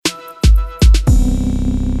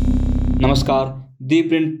नमस्कार। दी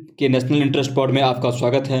प्रिंट के national interest pod में आपका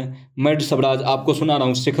स्वागत है। मैं सबराज आपको सुना रहा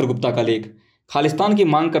हूँ शेखर गुप्ता का लेख, खालिस्तान की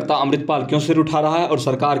मांग करता अमृतपाल क्यों सिर उठा रहा है और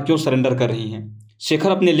सरकार क्यों सरेंडर कर रही है।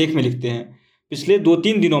 शेखर अपने लेख में लिखते हैं, पिछले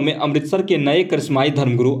 2-3 दिनों में अमृतसर के नए करिश्माई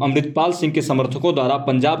धर्मगुरु अमृतपाल सिंह के समर्थकों द्वारा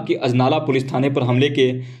पंजाब के अजनाला पुलिस थाने पर हमले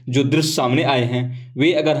के जो दृश्य सामने आए हैं,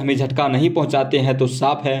 वे अगर हमें झटका नहीं पहुंचाते हैं तो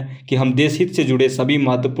साफ है कि हम देश हित से जुड़े सभी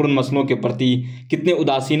महत्वपूर्ण मसलों के प्रति कितने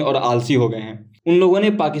उदासीन और आलसी हो गए हैं। उन लोगों ने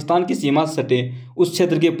पाकिस्तान की सीमा से सटे उस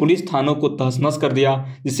क्षेत्र के पुलिस थानों को तहस-नहस कर दिया,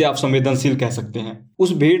 जिसे आप संवेदनशील कह सकते हैं।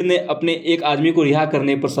 उस भीड़ ने अपने एक आदमी को रिहा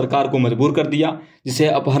करने पर सरकार को मजबूर कर दिया, जिसे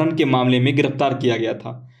अपहरण के मामले में गिरफ्तार किया गया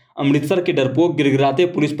था। अमृतसर के डरपोक गिड़गिड़ाते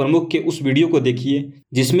पुलिस प्रमुख के उस वीडियो को देखिए,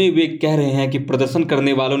 जिसमें वे कह रहे हैं कि प्रदर्शन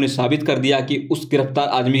करने वालों ने साबित कर दिया कि उस गिरफ्तार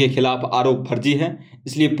आदमी के खिलाफ आरोप फर्जी है,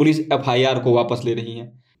 इसलिए पुलिस एफआईआर को वापस ले रही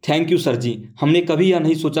है। थैंक यू सर जी, हमने कभी यह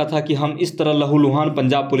नहीं सोचा था कि हम इस तरह लहूलुहान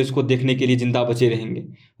पंजाब पुलिस को देखने के लिए जिंदा बचे रहेंगे।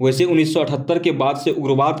 वैसे 1978 के बाद से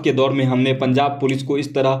उग्रवाद के दौर में हमने पंजाब पुलिस को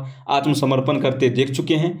इस तरह आत्मसमर्पण करते देख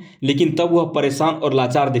चुके हैं, लेकिन तब वह परेशान और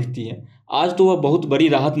लाचार दिखती है। आज तो वह बहुत बड़ी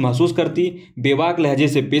राहत महसूस करती, बेबाक लहजे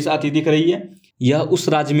से पेश आती दिख रही है। यह उस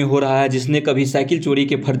राज्य में हो रहा है जिसने कभी साइकिल चोरी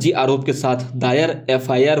के फर्जी आरोप के साथ दायर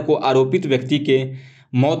एफआईआर को आरोपित व्यक्ति के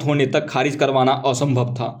मौत होने तक खारिज करवाना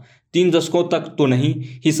असंभव था। 3 दशकों तक तो नहीं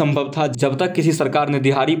ही संभव था, जब तक किसी सरकार ने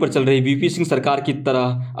दिहाड़ी पर चल रही वीपी सिंह सरकार की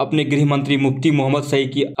तरह अपने गृह मंत्री मुफ्ती मोहम्मद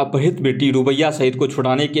सईद की अपहृत बेटी रुबैया सईद को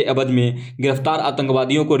छुड़ाने के एवज में गिरफ्तार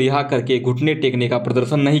आतंकवादियों को रिहा करके घुटने टेकने का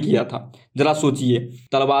प्रदर्शन नहीं किया था। जरा सोचिए,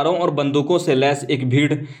 तलवारों और बंदूकों से लैस एक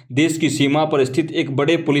भीड़ देश की सीमा पर स्थित एक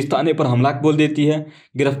बड़े पुलिस थाने पर हमला बोल देती है,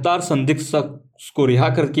 गिरफ्तार संदिग्ध शख्स को रिहा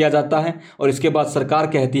कर किया जाता है और इसके बाद सरकार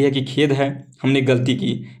कहती है कि खेद है, हमने गलती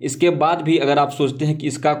की। इसके बाद भी अगर आप सोचते हैं कि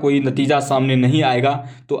इसका कोई नतीजा सामने नहीं आएगा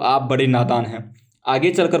तो आप बड़े नादान हैं।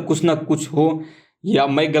 आगे चलकर कुछ ना कुछ हो या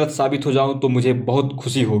मैं गलत साबित हो जाऊं तो मुझे बहुत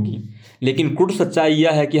खुशी होगी, लेकिन क्रूर सच्चाई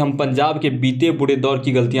यह है कि हम पंजाब के बीते बुरे दौर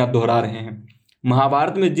की गलतियां दोहरा रहे हैं।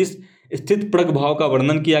 महाभारत में जिस स्थित प्रज्ञ भाव का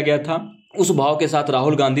वर्णन किया गया था, उस भाव के साथ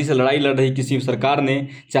राहुल गांधी से लड़ाई लड़ रही किसी सरकार ने,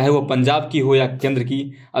 चाहे वह पंजाब की हो या केंद्र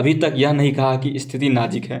की, अभी तक यह नहीं कहा कि स्थिति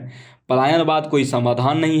नाजुक है। पलायनवाद कोई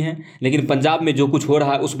समाधान नहीं है, लेकिन पंजाब में जो कुछ हो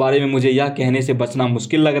रहा है उस बारे में मुझे यह कहने से बचना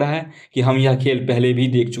मुश्किल लग रहा है कि हम यह खेल पहले भी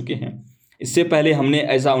देख चुके हैं। इससे पहले हमने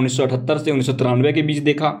ऐसा 1978 से 1993 के बीच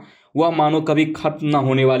देखा। वह मानो कभी खत्म न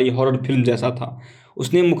होने वाली हॉरर फिल्म जैसा था।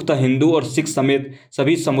 उसने मुख्यतः हिंदू और सिख समेत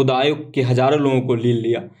सभी समुदायों के हजारों लोगों को लील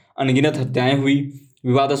लिया। अनगिनत हत्याएं हुई,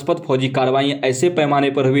 विवादास्पद फौजी कार्रवाई ऐसे पैमाने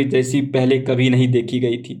पर हुई जैसी पहले कभी नहीं देखी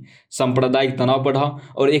गई थी। सांप्रदायिक तनाव बढ़ा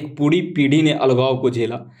और एक पूरी पीढ़ी ने अलगाव को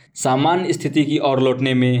झेला। सामान्य स्थिति की ओर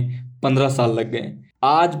लौटने में 15 साल लग गए।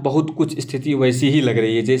 आज बहुत कुछ स्थिति वैसी ही लग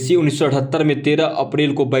रही है जैसी 1978 में 13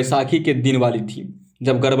 अप्रैल को बैसाखी के दिन वाली थी,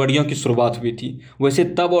 जब गड़बड़ियों की शुरुआत हुई थी। वैसे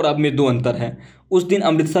तब और अब में 2 अंतर है। उस दिन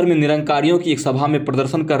अमृतसर में निरंकारियों की एक सभा में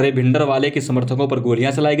प्रदर्शन कर रहे भिंडरवाले के समर्थकों पर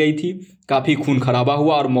गोलियां चलाई गई थी। काफ़ी खून खराबा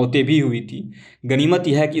हुआ और मौतें भी हुई थी। गनीमत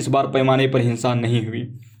यह है कि इस बार पैमाने पर हिंसा नहीं हुई।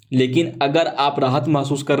 लेकिन अगर आप राहत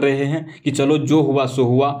महसूस कर रहे हैं कि चलो जो हुआ सो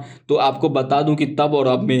हुआ, तो आपको बता दूं कि तब और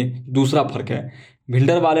अब में दूसरा फर्क है।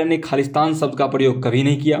 भिंडरवाले ने खालिस्तान शब्द का प्रयोग कभी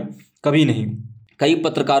नहीं किया, कभी नहीं। कई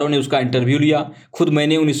पत्रकारों ने उसका इंटरव्यू लिया। खुद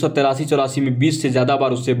मैंने 1983-84 में 20 से ज़्यादा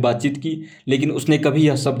बार उससे बातचीत की, लेकिन उसने कभी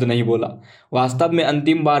यह शब्द नहीं बोला। वास्तव में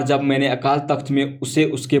अंतिम बार जब मैंने अकाल तख्त में उसे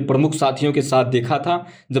उसके प्रमुख साथियों के साथ देखा था,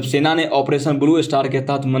 जब सेना ने ऑपरेशन ब्लू स्टार के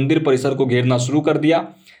तहत मंदिर परिसर को घेरना शुरू कर दिया,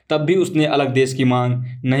 तब भी उसने अलग देश की मांग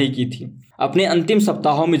नहीं की थी। अपने अंतिम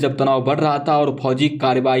सप्ताहों में जब तनाव बढ़ रहा था और फौजी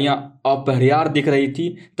कार्रवाइयां अपरिहार्य दिख रही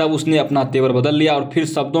थी, तब उसने अपना तेवर बदल लिया और फिर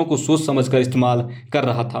शब्दों को सोच समझकर इस्तेमाल कर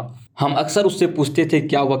रहा था। हम अक्सर उससे पूछते थे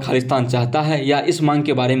क्या वह खालिस्तान चाहता है या इस मांग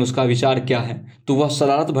के बारे में उसका विचार क्या है, तो वह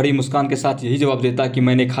शरारत भरी मुस्कान के साथ यही जवाब देता कि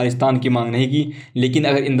मैंने खालिस्तान की मांग नहीं की, लेकिन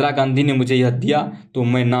अगर इंदिरा गांधी ने मुझे यह दिया तो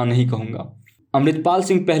मैं ना नहीं कहूँगा। अमृतपाल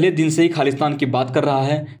सिंह पहले दिन से ही खालिस्तान की बात कर रहा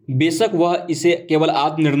है। बेशक वह इसे केवल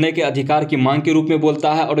आत्मनिर्णय के अधिकार की मांग के रूप में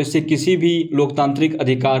बोलता है और इसे किसी भी लोकतांत्रिक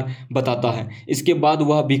अधिकार बताता है। इसके बाद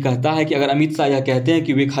वह भी कहता है कि अगर अमित शाह यह कहते हैं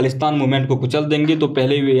कि वे खालिस्तान मूवमेंट को कुचल देंगे, तो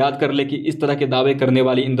पहले वे याद कर ले कि इस तरह के दावे करने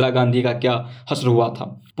वाली इंदिरा गांधी का क्या हश्र हुआ था।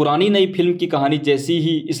 पुरानी नई फिल्म की कहानी जैसी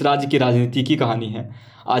ही इस राज्य की राजनीति की कहानी है।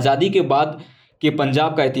 आज़ादी के बाद कि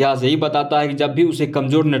पंजाब का इतिहास यही बताता है कि जब भी उसे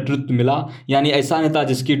कमज़ोर नेतृत्व मिला, यानी ऐसा नेता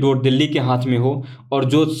जिसकी डोर दिल्ली के हाथ में हो और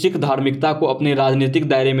जो सिख धार्मिकता को अपने राजनीतिक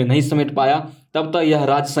दायरे में नहीं समेट पाया, तब तक यह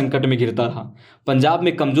राज्य संकट में घिरता रहा। पंजाब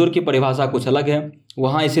में कमज़ोर की परिभाषा कुछ अलग है।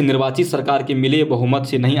 वहाँ इसे निर्वाचित सरकार के मिले बहुमत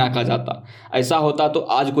से नहीं आंका जाता। ऐसा होता तो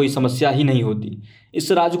आज कोई समस्या ही नहीं होती।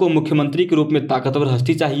 इस राज्य को मुख्यमंत्री के रूप में ताकतवर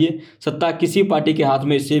हस्ती चाहिए। सत्ता किसी पार्टी के हाथ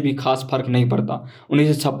में इससे भी खास फर्क नहीं पड़ता।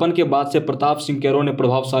 1956 के बाद से प्रताप सिंह कैरों ने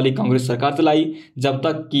प्रभावशाली कांग्रेस सरकार चलाई, जब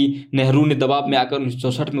तक कि नेहरू ने दबाव में आकर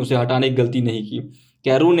 1964 में उसे हटाने की गलती नहीं की।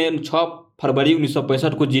 कैरों ने 6 फरवरी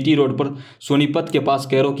 1965 को जीटी रोड पर सोनीपत के पास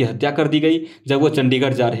कैरों की हत्या कर दी गई जब वो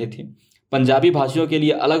चंडीगढ़ जा रहे थे। पंजाबी भाषियों के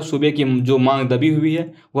लिए अलग सूबे की जो मांग दबी हुई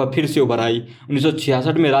है वह फिर से उभर आई।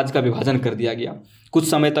 1966 में राज्य का विभाजन कर दिया गया। कुछ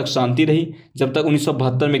समय तक शांति रही, जब तक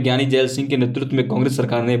 1972 में ज्ञानी जैल सिंह के नेतृत्व में कांग्रेस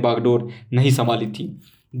सरकार ने बागडोर नहीं संभाली थी।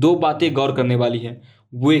 2 बातें गौर करने वाली है।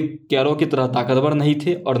 वे कैरों की तरह ताकतवर नहीं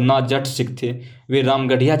थे और ना जट सिख थे। वे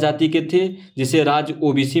रामगढ़िया जाति के थे, जिसे राज्य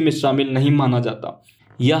ओबीसी में शामिल नहीं माना जाता।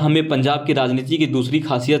 यह हमें पंजाब की राजनीति की दूसरी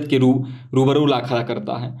खासियत के रूबरू ला खड़ा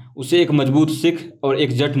करता है। उसे एक मजबूत सिख और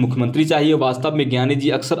एक जट मुख्यमंत्री चाहिए। वास्तव में ज्ञानी जी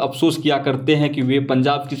अक्सर अफसोस किया करते हैं कि वे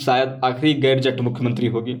पंजाब की शायद आखिरी गैर जट मुख्यमंत्री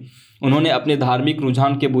होगी। उन्होंने अपने धार्मिक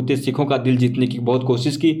रुझान के बूते सिखों का दिल जीतने की बहुत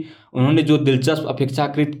कोशिश की। उन्होंने जो दिलचस्प,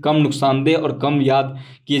 अपेक्षाकृत कम नुकसानदेह और कम याद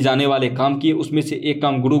किए जाने वाले काम किए, उसमें से एक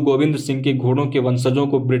काम गुरु गोविंद सिंह के घोड़ों के वंशजों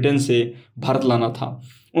को ब्रिटेन से भारत लाना था।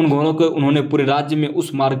 उन घोड़ों को उन्होंने पूरे राज्य में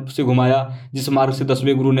उस मार्ग से घुमाया जिस मार्ग से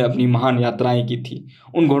 10वें गुरु ने अपनी महान यात्राएं की थी।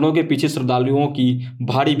 उन घोड़ों के पीछे श्रद्धालुओं की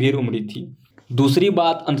भारी भीड़ उमड़ी थी। दूसरी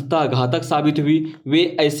बात अंततः घातक साबित हुई। वे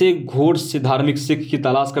ऐसे घोड़ से धार्मिक सिख की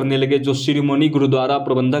तलाश करने लगे जो शिरोमणि गुरुद्वारा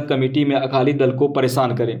प्रबंधक कमेटी में अकाली दल को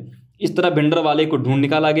परेशान करे। इस तरह भिंडरवाले को ढूंढ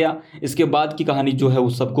निकाला गया। इसके बाद की कहानी जो है वो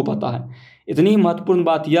सबको पता है। इतनी महत्वपूर्ण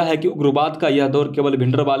बात यह है कि उग्रवाद का यह दौर केवल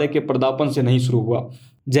भिंडरवाले के पर्दापण से नहीं शुरू हुआ।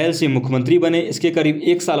 जैल सिंह मुख्यमंत्री बने, इसके करीब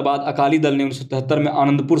 1 साल बाद अकाली दल ने 1973 में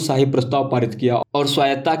आनंदपुर साहिब प्रस्ताव पारित किया और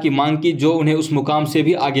स्वायत्तता की मांग की जो उन्हें उस मुकाम से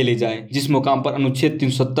भी आगे ले जाए जिस मुकाम पर अनुच्छेद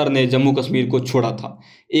 370 ने जम्मू कश्मीर को छोड़ा था।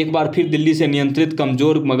 एक बार फिर दिल्ली से नियंत्रित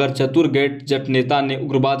कमजोर मगर चतुर गैर जट नेता ने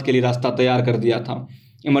उग्रवाद के लिए रास्ता तैयार कर दिया था।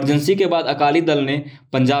 इमरजेंसी के बाद अकाली दल ने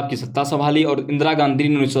पंजाब की सत्ता संभाली और इंदिरा गांधी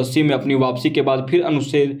ने 1980 में अपनी वापसी के बाद फिर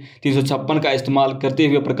अनुच्छेद 356 का इस्तेमाल करते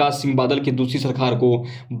हुए प्रकाश सिंह बादल की दूसरी सरकार को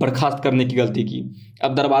बर्खास्त करने की गलती की।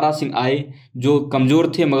 अब दरबारा सिंह आए जो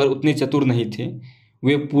कमज़ोर थे मगर उतने चतुर नहीं थे।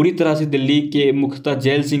 वे पूरी तरह से दिल्ली के मुख्यतः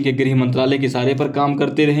जैल सिंह के गृह मंत्रालय के इशारे पर काम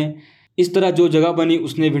करते रहे। इस तरह जो जगह बनी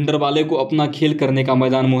उसने भिंडरवाले को अपना खेल करने का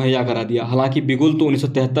मैदान मुहैया करा दिया। हालांकि बिगुल तो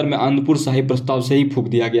 1973 में आनंदपुर साहिब प्रस्ताव से ही फूंक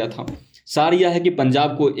दिया गया था। सार यह है कि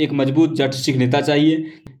पंजाब को एक मजबूत जट सिख नेता चाहिए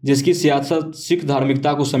जिसकी सियासत सिख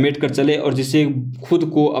धार्मिकता को समेट कर चले और जिसे खुद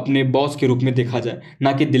को अपने बॉस के रूप में देखा जाए,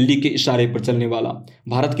 ना कि दिल्ली के इशारे पर चलने वाला।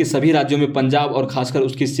 भारत के सभी राज्यों में पंजाब और खासकर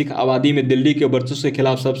उसकी सिख आबादी में दिल्ली के वर्चस्व के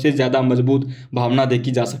खिलाफ सबसे ज़्यादा मजबूत भावना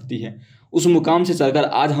देखी जा सकती है। उस मुकाम से चलकर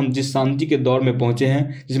आज हम जिस शांति के दौर में पहुंचे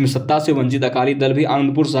हैं जिसमें सत्ता से वंचित अकाली दल भी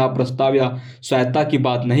आनंदपुर साहिब प्रस्ताव या स्वायत्तता की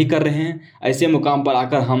बात नहीं कर रहे हैं, ऐसे मुकाम पर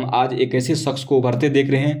आकर हम आज एक ऐसे शख्स को उभरते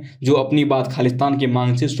देख रहे हैं जो अपनी बात खालिस्तान की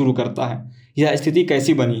मांग से शुरू करता है। यह स्थिति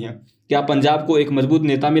कैसी बनी है? क्या पंजाब को एक मजबूत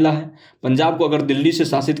नेता मिला है? पंजाब को अगर दिल्ली से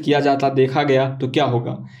शासित किया जाता देखा गया तो क्या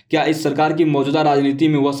होगा? क्या इस सरकार की मौजूदा राजनीति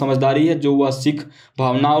में वह समझदारी है जो वह सिख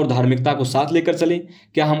भावना और धार्मिकता को साथ लेकर चले?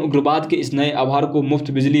 क्या हम उग्रवाद के इस नए आभार को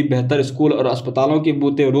मुफ्त बिजली, बेहतर स्कूल और अस्पतालों के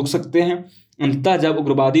बूते रोक सकते हैं? अंततः जब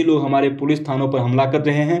उग्रवादी लोग हमारे पुलिस थानों पर हमला कर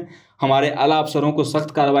रहे हैं, हमारे आला अफसरों को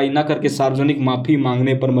सख्त कार्रवाई न करके सार्वजनिक माफ़ी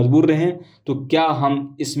मांगने पर मजबूर रहे हैं, तो क्या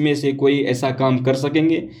हम इसमें से कोई ऐसा काम कर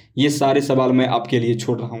सकेंगे? ये सारे सवाल मैं आपके लिए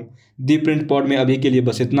छोड़ रहा हूँ। दी प्रिंट पॉड में अभी के लिए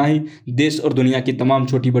बस इतना ही। देश और दुनिया की तमाम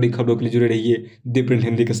छोटी बड़ी खबरों के लिए जुड़े रहिए दी प्रिंट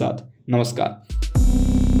हिंदी के साथ। नमस्कार।